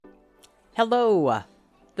Hello.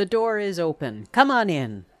 The door is open. Come on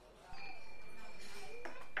in.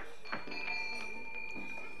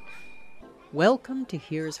 Welcome to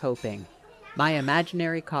Here's Hoping, my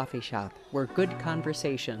imaginary coffee shop where good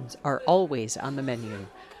conversations are always on the menu.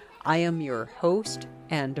 I am your host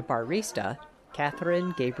and barista,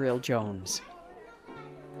 Catherine Gabriel Jones.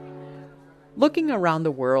 Looking around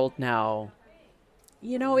the world now,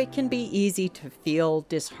 it can be easy to feel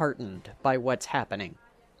disheartened by what's happening.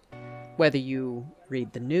 Whether you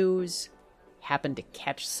read the news, happen to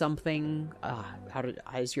catch something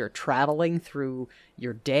as you're traveling through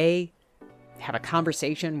your day, have a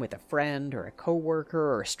conversation with a friend or a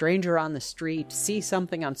coworker or a stranger on the street, see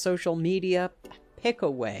something on social media, pick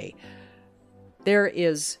away. There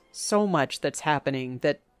is so much that's happening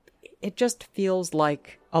that it just feels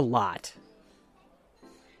like a lot.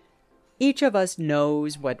 Each of us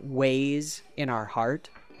knows what weighs in our heart,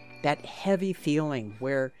 that heavy feeling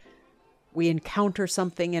where we encounter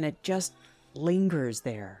something and it just lingers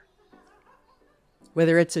there.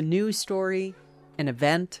 Whether it's a news story, an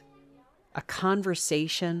event, a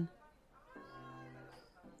conversation,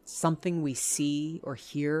 something we see or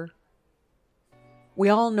hear, we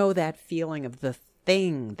all know that feeling of the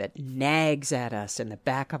thing that nags at us in the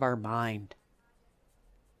back of our mind.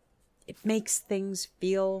 It makes things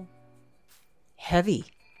feel heavy.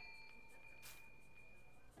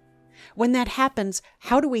 When that happens,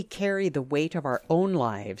 how do we carry the weight of our own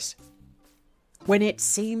lives when it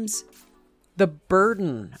seems the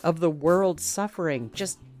burden of the world's suffering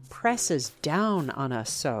just presses down on us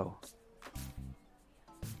so?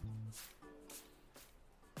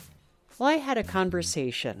 Well, I had a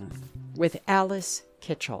conversation with Alice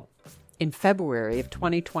Kitchel in February of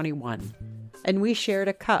 2021, and we shared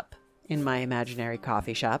a cup in my imaginary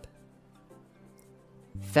coffee shop.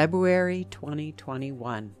 February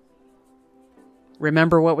 2021.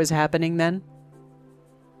 Remember what was happening then?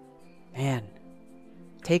 Man,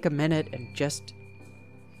 take a minute and just,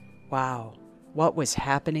 wow, what was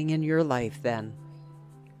happening in your life then?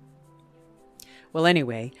 Well,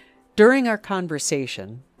 anyway, during our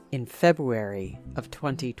conversation in February of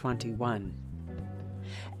 2021,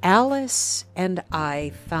 Alice and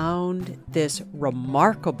I found this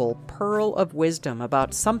remarkable pearl of wisdom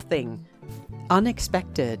about something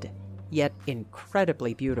unexpected yet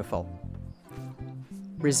incredibly beautiful.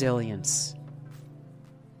 Resilience.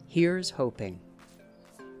 Here's hoping.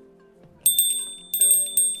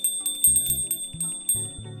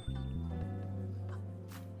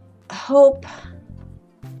 Hope.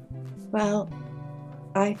 Well,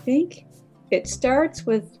 I think it starts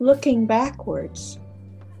with looking backwards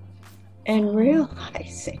and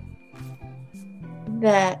realizing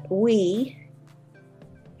that we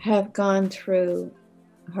have gone through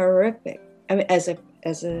as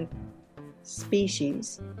a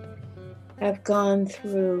species, have gone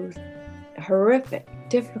through horrific,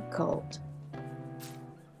 difficult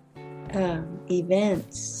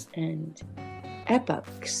events and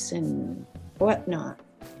epochs and whatnot.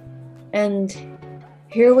 And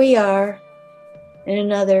here we are in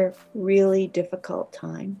another really difficult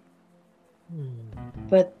time.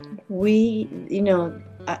 But we,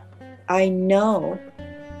 I know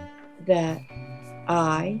that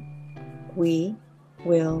we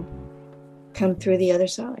will come through the other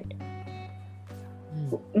side.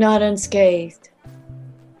 Not unscathed.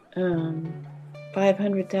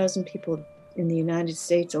 500,000 people in the United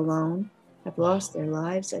States alone have lost their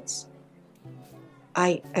lives. That's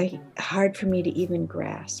hard for me to even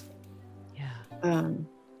grasp. Yeah.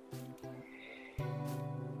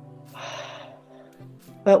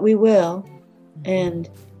 But we will, and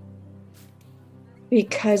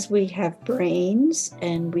because we have brains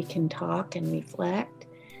and we can talk and reflect,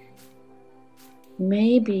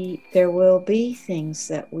 maybe there will be things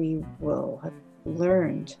that we will have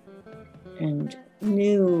learned and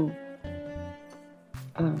new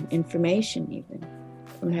information even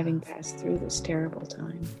from having passed through this terrible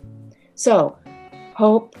time. So,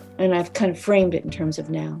 hope, and I've kind of framed it in terms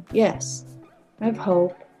of now. Yes, I have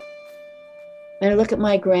hope. And I look at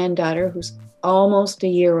my granddaughter, who's almost a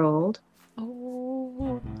year old,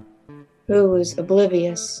 who was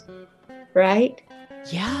oblivious, right?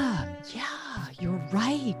 Yeah, you're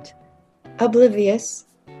right. Oblivious,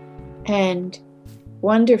 and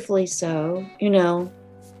wonderfully so,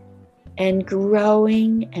 and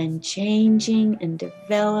growing and changing and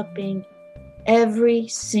developing every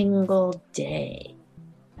single day,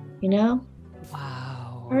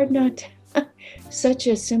 Wow. Hard not to, such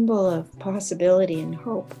a symbol of possibility and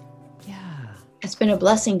hope. Yeah. It's been a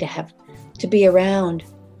blessing to be around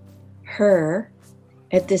her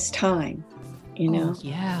at this time, Oh,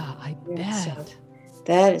 yeah, I bet.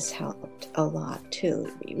 That has helped a lot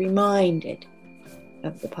too, to be reminded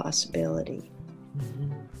of the possibility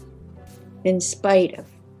in spite of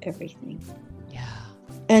everything. Yeah.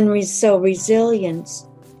 And so resilience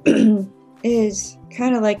is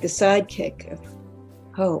kind of like the sidekick of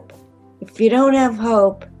hope. If you don't have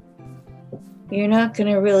hope, you're not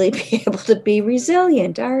going to really be able to be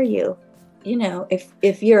resilient, are you? You know,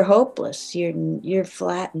 if you're hopeless, you're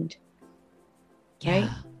flattened. Yeah. Right?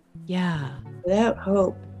 Yeah. Without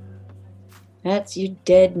hope, that's you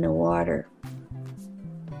dead in the water.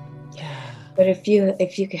 Yeah. But if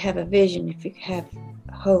you could have a vision, if you have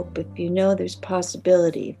hope, if you know there's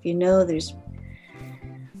possibility, if you know there's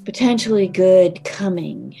potentially good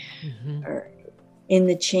coming or in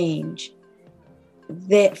the change,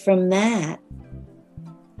 that from that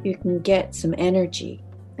you can get some energy.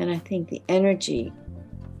 And I think the energy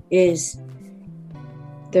is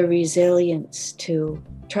the resilience to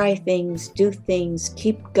try things, do things,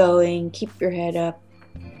 keep going, keep your head up.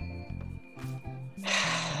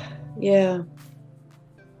 Yeah.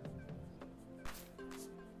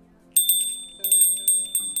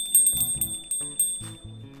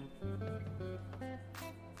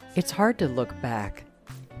 It's hard to look back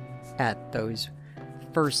at those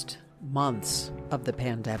first months of the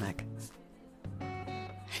pandemic.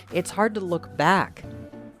 It's hard to look back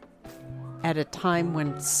at a time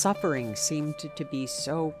when suffering seemed to be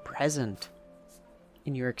so present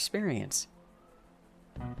in your experience.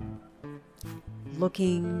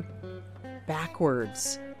 Looking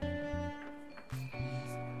backwards,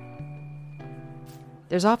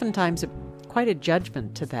 there's oftentimes quite a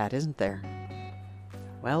judgment to that, isn't there?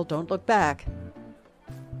 Well, don't look back.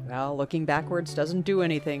 Well, looking backwards doesn't do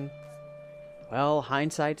anything. Well,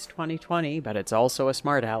 hindsight's 20/20, but it's also a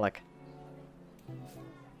smart aleck.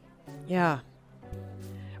 Yeah.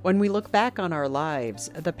 When we look back on our lives,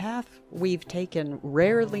 the path we've taken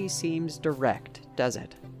rarely seems direct, does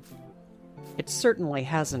it? It certainly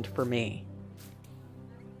hasn't for me.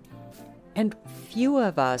 And few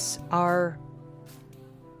of us are,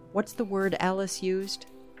 what's the word Alice used?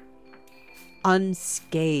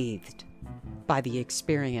 Unscathed by the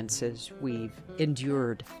experiences we've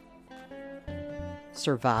endured,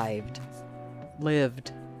 survived,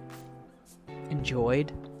 lived,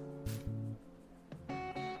 enjoyed.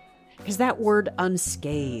 Because that word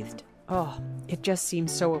unscathed, it just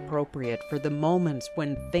seems so appropriate for the moments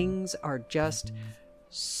when things are just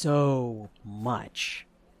so much.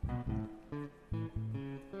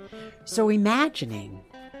 So imagining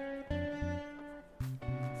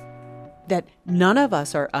that none of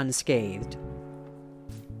us are unscathed,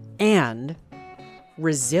 and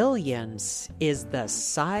resilience is the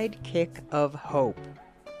sidekick of hope.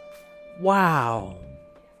 Wow.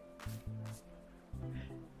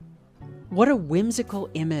 What a whimsical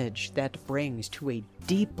image that brings to a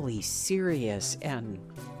deeply serious and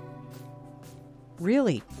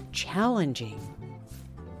really challenging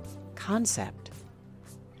concept.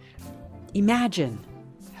 Imagine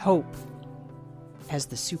hope as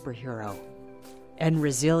the superhero and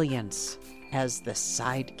resilience as the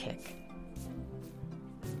sidekick.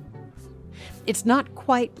 It's not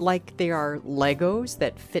quite like they are Legos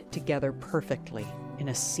that fit together perfectly in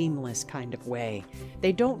a seamless kind of way.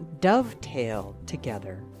 They don't dovetail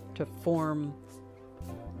together to form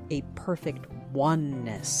a perfect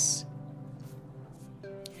oneness.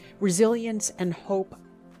 Resilience and hope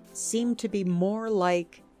seem to be more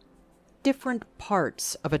like different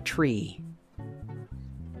parts of a tree.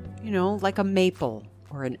 You know, like a maple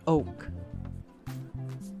or an oak.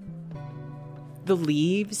 The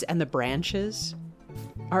leaves and the branches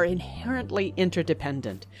are inherently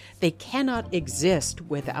interdependent. They cannot exist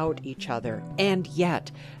without each other, and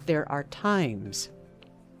yet there are times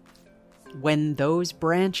when those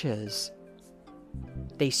branches,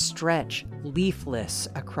 they stretch leafless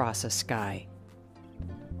across a sky.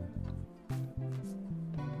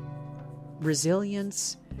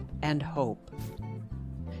 Resilience and hope,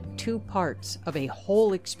 two parts of a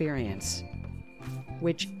whole experience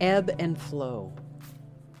which ebb and flow.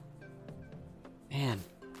 Man,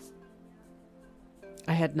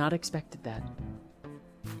 I had not expected that.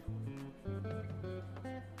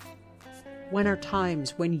 When are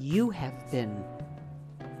times when you have been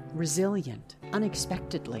resilient,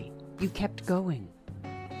 unexpectedly? You kept going.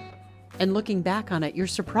 And looking back on it, you're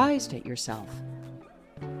surprised at yourself.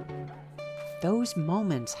 Those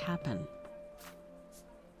moments happen.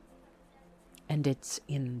 And it's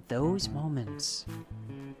in those moments,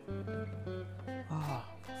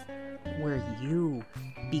 where you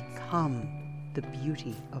become the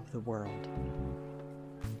beauty of the world.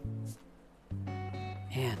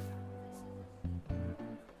 Man,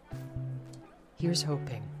 Here's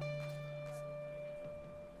hoping.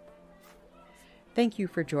 Thank you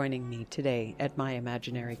for joining me today at my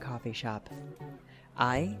imaginary coffee shop.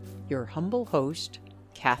 I, your humble host,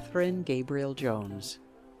 Catherine Gabriel Jones,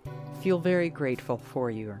 feel very grateful for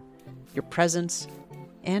your presence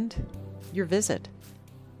and your visit.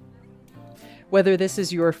 Whether this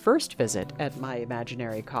is your first visit at my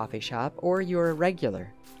imaginary coffee shop or you're a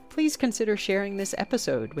regular, please consider sharing this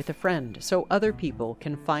episode with a friend so other people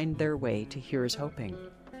can find their way to Here's Hoping.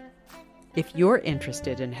 If you're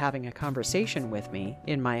interested in having a conversation with me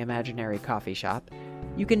in my imaginary coffee shop,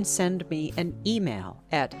 you can send me an email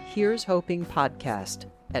at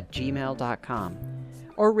here'shopingpodcast@gmail.com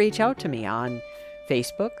or reach out to me on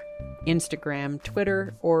Facebook, Instagram,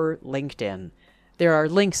 Twitter, or LinkedIn. There are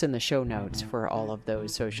links in the show notes for all of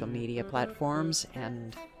those social media platforms,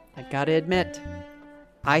 and I gotta admit,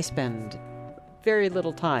 I spend very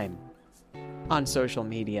little time on social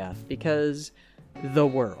media because the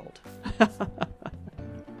world.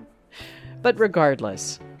 But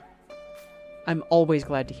regardless, I'm always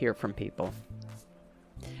glad to hear from people.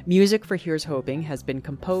 Music for Here's Hoping has been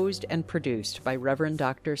composed and produced by Reverend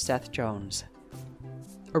Dr. Seth Jones.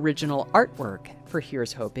 Original artwork for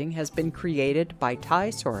Here's Hoping has been created by Ty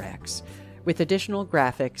Sorex, with additional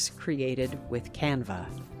graphics created with Canva.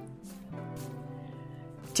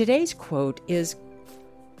 Today's quote is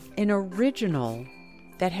an original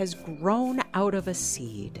that has grown out of a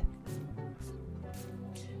seed.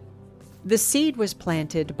 The seed was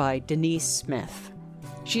planted by Denise Smith.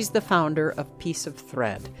 She's the founder of Piece of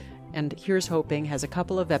Thread, and Here's Hoping has a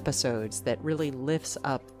couple of episodes that really lifts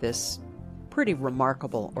up this pretty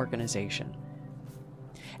remarkable organization.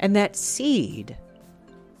 And that seed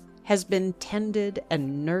has been tended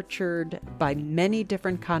and nurtured by many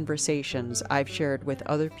different conversations I've shared with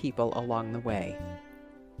other people along the way.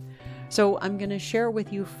 So I'm going to share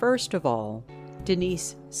with you, first of all,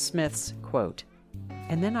 Denise Smith's quote,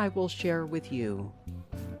 and then I will share with you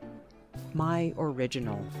my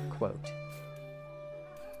original quote.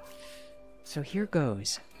 So here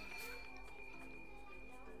goes.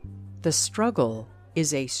 The struggle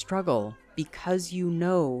is a struggle because you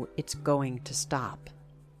know it's going to stop.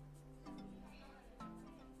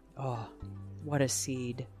 Oh, what a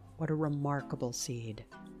seed. What a remarkable seed.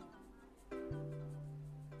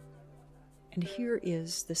 And here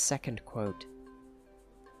is the second quote.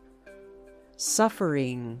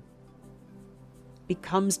 Suffering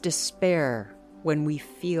becomes despair when we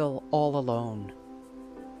feel all alone.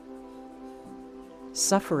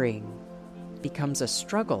 Suffering becomes a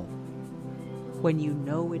struggle when you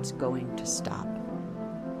know it's going to stop.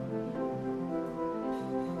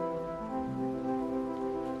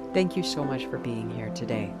 Thank you so much for being here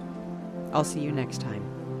today. I'll see you next time.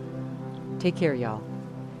 Take care, y'all.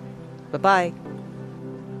 Bye-bye.